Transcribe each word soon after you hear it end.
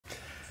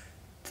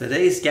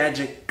Today's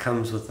gadget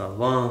comes with a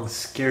long,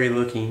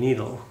 scary-looking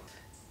needle.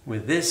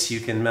 With this,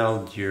 you can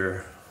meld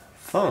your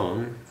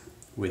phone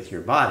with your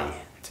body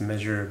to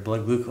measure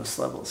blood glucose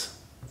levels.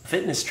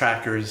 Fitness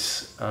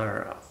trackers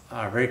are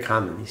very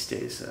common these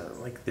days,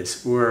 like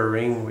this Oura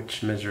Ring,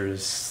 which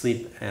measures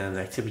sleep and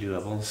activity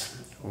levels,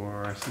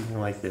 or something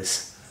like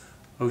this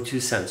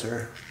O2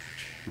 sensor,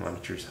 which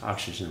monitors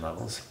oxygen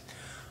levels,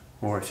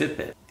 or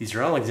Fitbit. These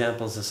are all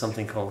examples of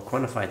something called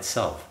quantified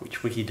self,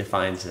 which Wiki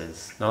defines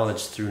as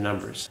knowledge through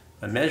numbers.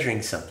 By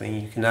measuring something,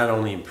 you can not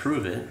only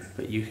improve it,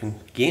 but you can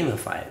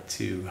gamify it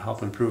to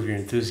help improve your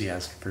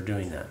enthusiasm for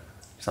doing that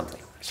something.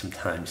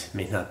 Sometimes it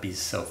may not be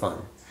so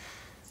fun,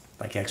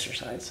 like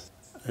exercise.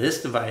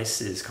 This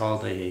device is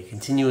called a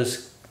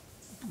continuous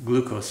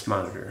glucose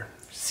monitor,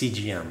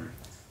 CGM.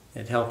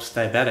 It helps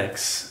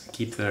diabetics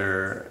keep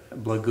their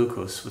blood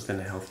glucose within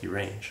a healthy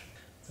range.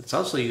 It's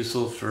also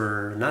useful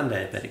for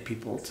non-diabetic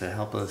people to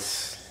help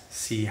us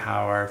see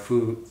how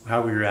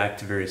we react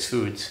to various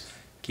foods,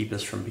 keep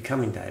us from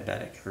becoming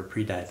diabetic or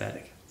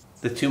pre-diabetic.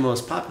 The two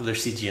most popular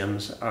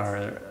CGMs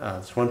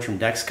are one from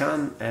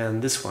Dexcom,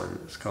 and this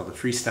one is called the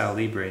Freestyle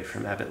Libre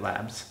from Abbott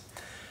Labs.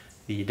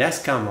 The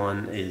Dexcom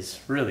one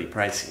is really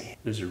pricey.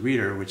 There's a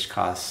reader which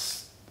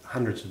costs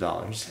hundreds of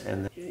dollars,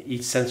 and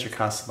each sensor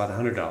costs about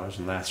 $100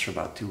 and lasts for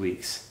about 2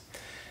 weeks.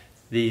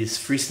 These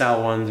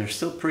Freestyle ones are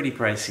still pretty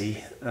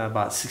pricey,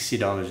 about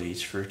 $60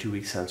 each for a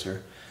 2-week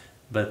sensor,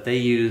 but they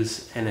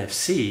use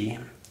NFC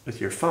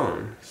with your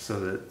phone so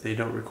that they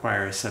don't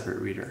require a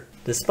separate reader.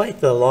 Despite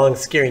the long,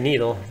 scary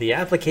needle, the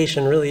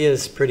application really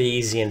is pretty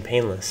easy and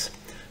painless.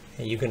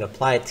 You can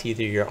apply it to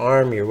either your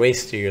arm, your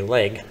waist, or your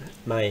leg.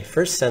 My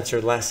first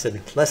sensor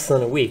lasted less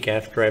than a week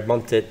after I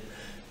bumped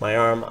my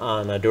arm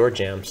on a door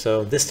jamb,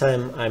 so this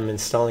time I'm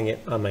installing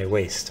it on my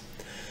waist.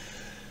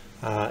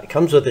 It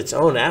comes with its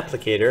own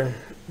applicator.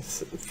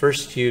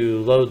 First you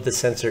load the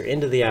sensor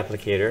into the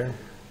applicator,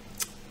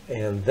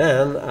 and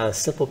then a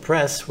simple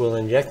press will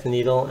inject the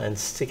needle and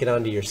stick it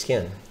onto your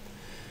skin.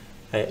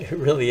 It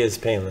really is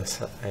painless,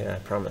 I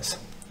promise.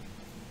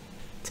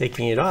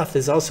 Taking it off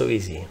is also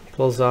easy.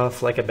 Pulls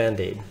off like a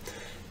band-aid.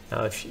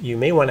 Now, you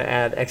may want to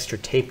add extra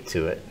tape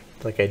to it,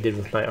 like I did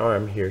with my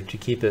arm here, to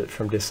keep it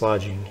from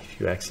dislodging if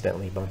you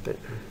accidentally bump it.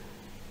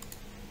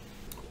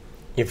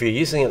 If you're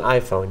using an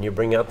iPhone, you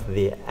bring up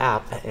the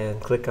app and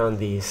click on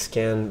the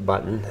scan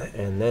button,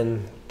 and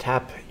then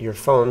tap your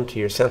phone to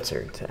your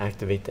sensor to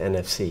activate the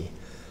NFC.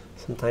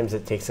 Sometimes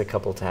it takes a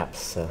couple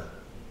taps to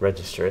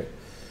register it.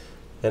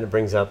 Then it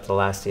brings up the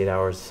last 8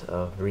 hours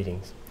of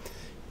readings.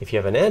 If you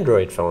have an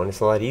Android phone, it's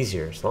a lot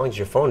easier. As long as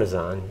your phone is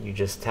on, you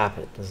just tap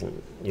it.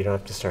 You don't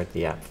have to start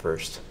the app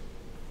first.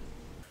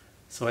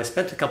 So I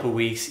spent a couple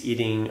weeks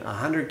eating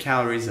 100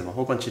 calories of a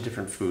whole bunch of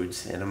different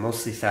foods in a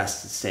mostly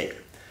fasted state.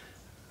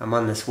 I'm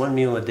on this 1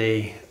 meal a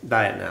day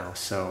diet now,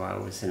 so I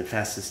was in a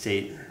fasted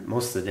state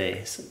most of the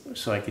day,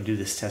 so I could do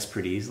this test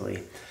pretty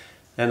easily.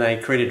 Then I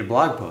created a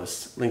blog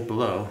post, linked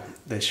below,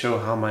 that show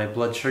how my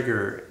blood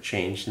sugar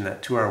changed in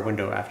that 2-hour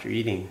window after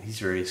eating these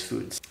various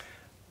foods.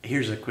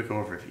 Here's a quick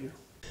overview.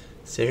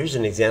 So here's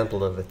an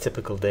example of a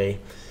typical day.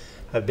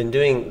 I've been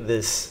doing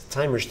this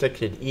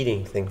time-restricted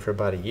eating thing for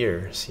about a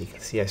year. So you can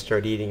see I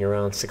start eating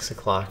around 6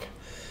 o'clock.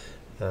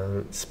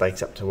 It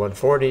spikes up to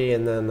 1:40,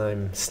 and then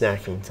I'm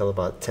snacking till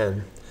about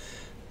 10.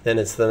 Then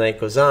as the night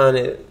goes on,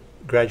 it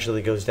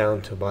gradually goes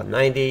down to about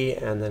 90,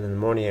 and then in the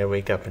morning I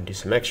wake up and do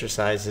some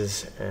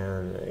exercises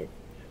and I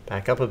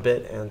back up a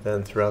bit, and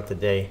then throughout the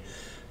day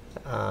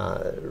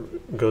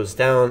goes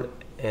down,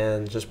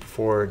 and just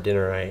before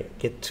dinner I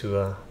get to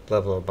a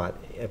level about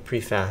a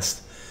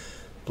pre-fast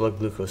blood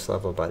glucose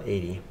level about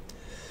 80.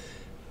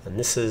 And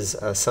this is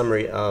a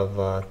summary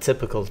of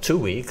typical 2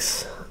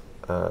 weeks,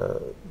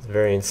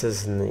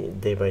 variances in the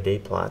day-by-day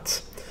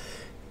plots.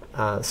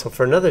 So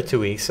for another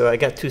 2 weeks, so I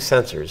got 2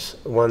 sensors.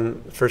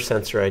 First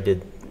sensor I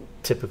did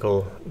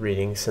typical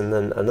readings, and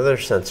then another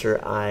sensor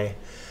I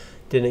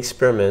did an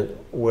experiment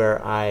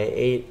where I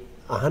ate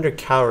 100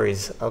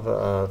 calories of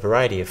a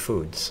variety of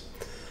foods.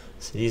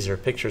 So these are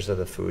pictures of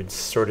the foods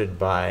sorted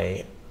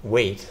by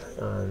weight.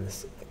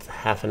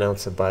 Half an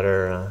ounce of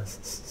butter,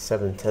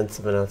 7/10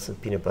 of an ounce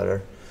of peanut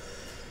butter.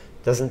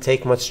 Doesn't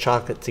take much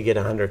chocolate to get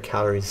 100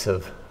 calories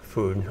of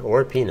food,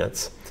 or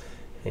peanuts,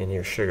 and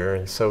your sugar.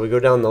 And so we go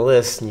down the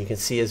list, and you can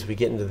see as we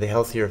get into the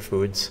healthier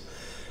foods,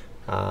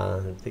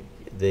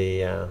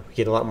 we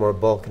get a lot more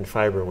bulk and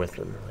fiber with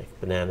them, like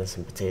bananas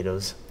and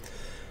potatoes.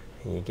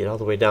 And you get all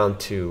the way down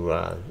to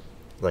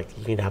like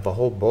you can have a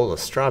whole bowl of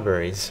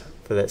strawberries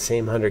for that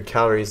same 100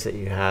 calories that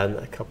you had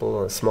a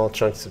couple of small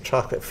chunks of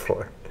chocolate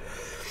for.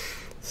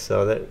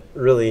 So that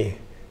really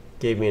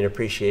gave me an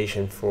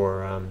appreciation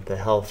for the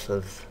health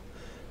of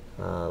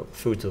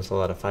foods with a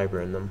lot of fiber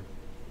in them.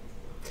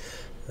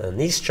 In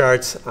these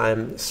charts,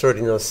 I'm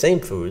sorting those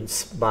same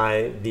foods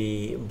by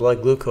the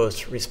blood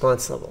glucose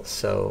response level.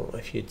 So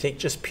if you take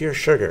just pure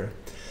sugar,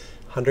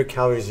 100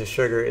 calories of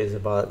sugar is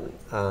about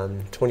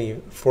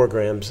 24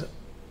 grams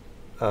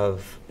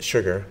of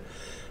sugar.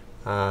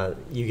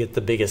 You get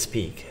the biggest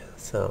peak.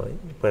 So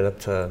it went up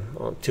to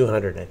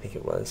 200, I think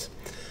it was.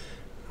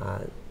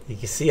 You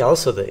can see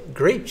also that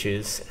grape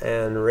juice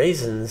and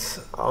raisins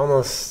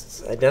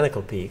almost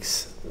identical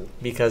peaks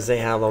because they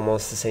have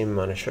almost the same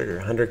amount of sugar.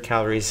 100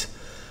 calories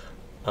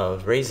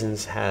of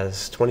raisins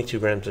has 22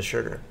 grams of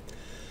sugar.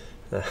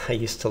 I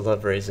used to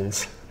love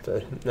raisins,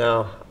 but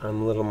now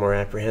I'm a little more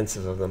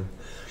apprehensive of them.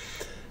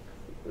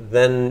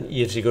 Then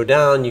as you go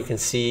down, you can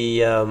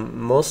see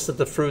most of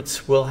the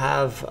fruits will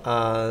have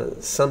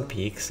some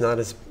peaks,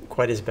 not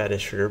quite as bad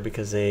as sugar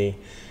because they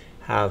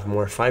have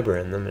more fiber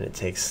in them and it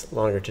takes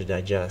longer to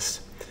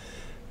digest.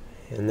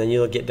 And then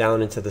you'll get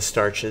down into the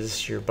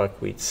starches, your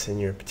buckwheats and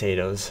your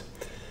potatoes,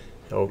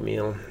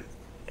 oatmeal.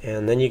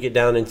 And then you get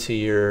down into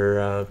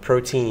your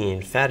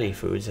protein, fatty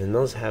foods, and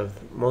those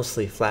have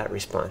mostly flat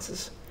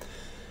responses.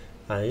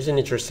 Here's an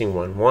interesting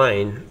one.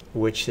 Wine,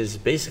 which is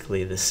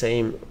basically the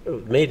same,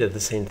 made of the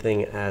same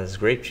thing as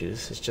grape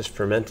juice, it's just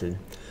fermented,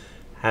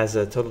 has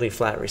a totally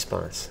flat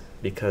response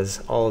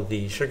because all of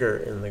the sugar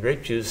in the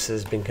grape juice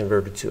has been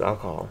converted to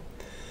alcohol.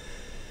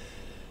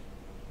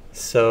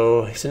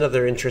 So here's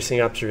another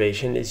interesting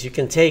observation is you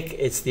can take,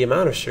 it's the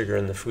amount of sugar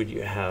in the food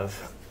you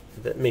have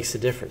that makes a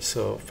difference.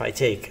 So if I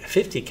take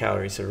 50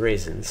 calories of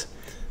raisins,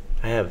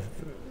 I have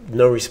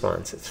no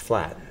response, it's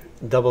flat.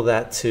 Double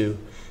that to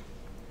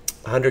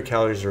 100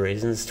 calories of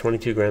raisins,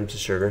 22 grams of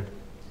sugar,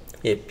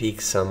 it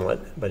peaks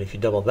somewhat. But if you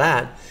double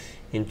that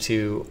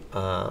into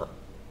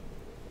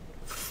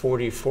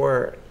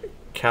 200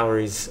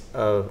 calories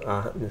of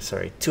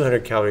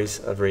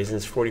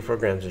raisins, 44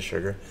 grams of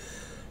sugar,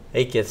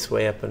 it gets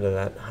way up into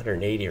that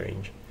 180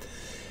 range.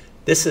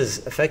 This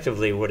is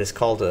effectively what is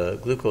called a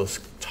glucose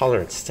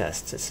tolerance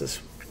test. It's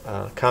this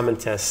common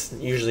test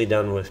usually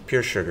done with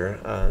pure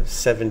sugar,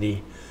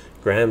 70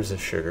 grams of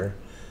sugar.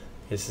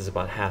 This is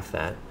about half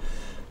that.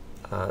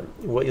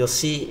 What you'll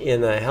see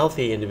in a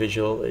healthy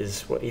individual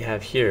is what you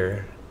have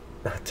here.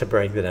 Not to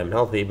brag that I'm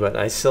healthy, but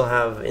I still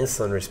have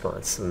insulin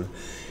response. And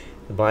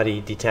the body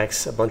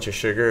detects a bunch of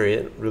sugar,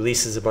 it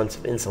releases a bunch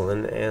of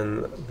insulin,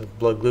 and the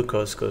blood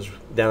glucose goes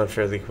down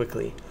fairly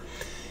quickly.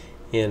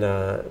 In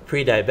a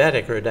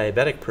pre-diabetic or a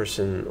diabetic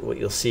person, what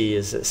you'll see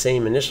is the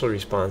same initial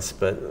response,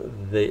 but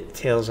it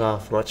tails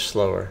off much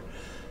slower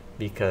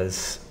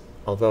because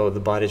although the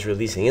body's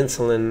releasing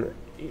insulin,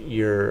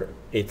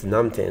 it's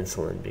numb to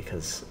insulin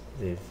because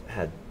they've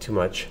had too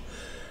much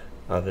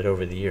of it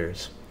over the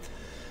years.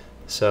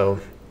 So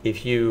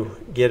if you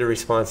get a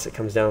response that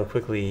comes down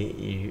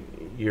quickly,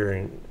 you're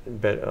in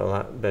a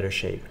lot better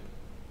shape.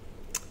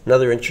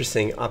 Another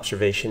interesting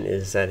observation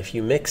is that if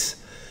you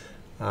mix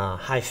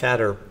high-fat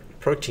or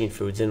protein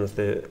foods in with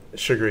the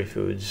sugary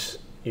foods,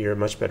 you're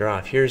much better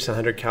off. Here's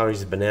 100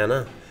 calories of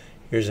banana,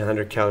 here's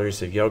 100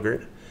 calories of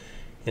yogurt,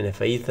 and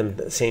if I eat them at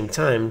the same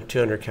time,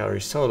 200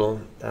 calories total,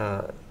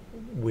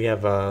 we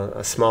have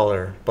a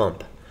smaller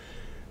bump.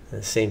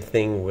 The same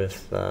thing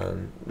with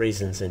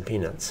raisins and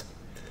peanuts.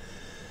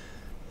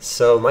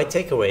 So my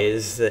takeaway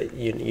is that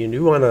you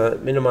do want to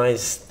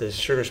minimize the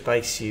sugar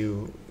spikes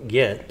you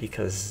get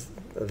because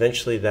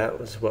eventually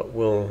that is what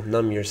will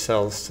numb your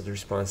cells to the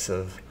response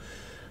of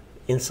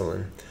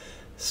insulin.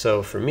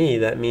 So for me,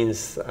 that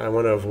means I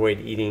want to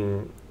avoid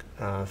eating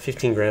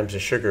 15 grams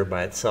of sugar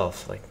by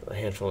itself, like a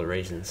handful of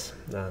raisins.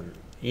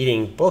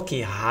 Eating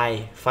bulky,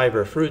 high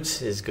fiber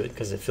fruits is good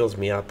because it fills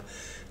me up.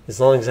 As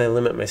long as I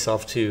limit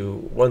myself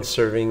to one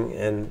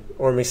serving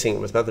or mixing it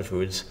with other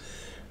foods,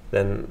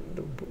 then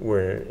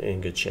we're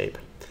in good shape.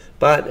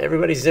 But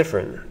everybody's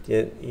different.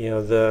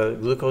 The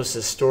glucose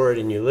is stored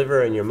in your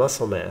liver and your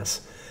muscle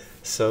mass.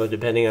 So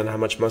depending on how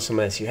much muscle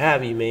mass you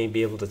have, you may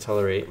be able to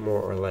tolerate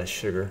more or less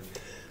sugar.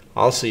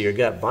 Also, your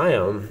gut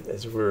biome,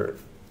 as we're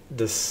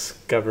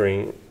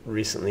discovering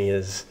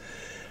recently,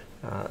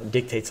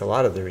 dictates a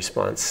lot of the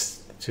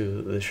response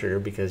to the sugar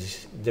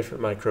because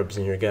different microbes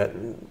in your gut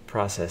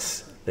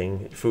process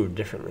food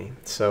differently.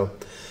 So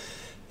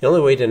the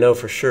only way to know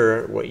for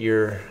sure what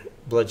your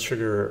blood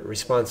sugar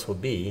response will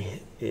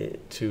be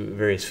to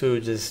various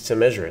foods is to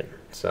measure it.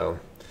 So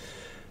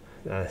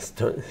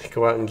don't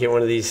go out and get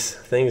one of these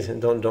things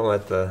and don't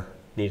let the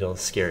needle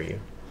scare you.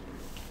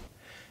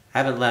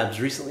 Abbott Labs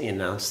recently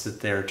announced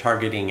that they're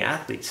targeting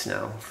athletes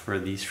now for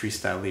these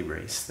Freestyle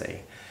Libres.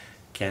 They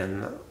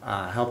can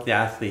help the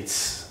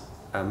athletes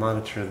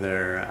monitor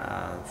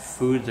their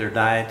food, their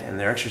diet, and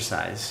their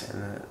exercise,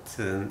 and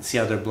to see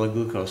how their blood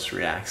glucose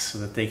reacts so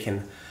that they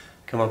can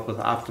come up with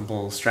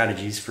optimal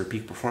strategies for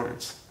peak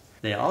performance.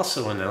 They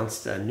also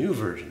announced a new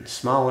version,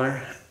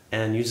 smaller,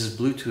 and uses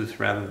Bluetooth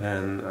rather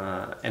than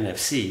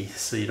NFC,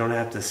 so you don't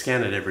have to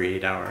scan it every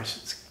 8 hours.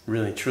 It's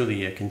really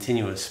truly a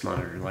continuous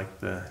monitor like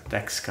the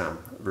Dexcom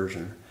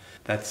version.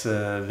 That's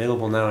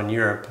available now in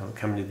Europe,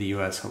 coming to the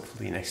US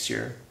hopefully next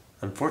year.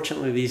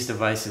 Unfortunately, these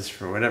devices,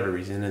 for whatever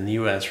reason, in the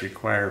US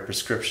require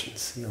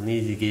prescriptions. You'll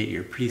need to get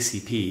your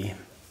PCP,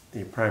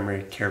 your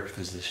primary care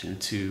physician,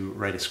 to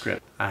write a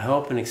script. I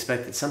hope and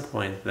expect at some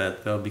point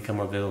that they'll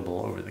become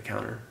available over the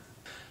counter.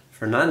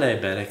 For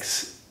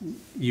non-diabetics,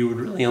 you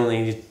would really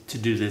only need to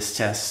do this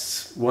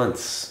test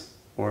once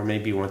or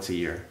maybe once a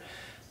year.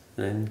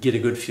 and get a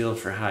good feel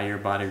for how your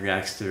body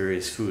reacts to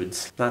various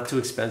foods. Not too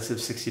expensive,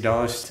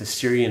 $60 to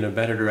steer you in a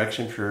better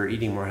direction for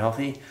eating more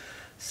healthy.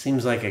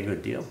 Seems like a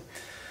good deal.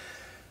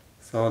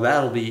 So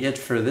that'll be it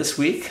for this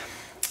week.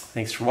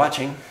 Thanks for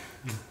watching.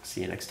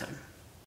 See you next time.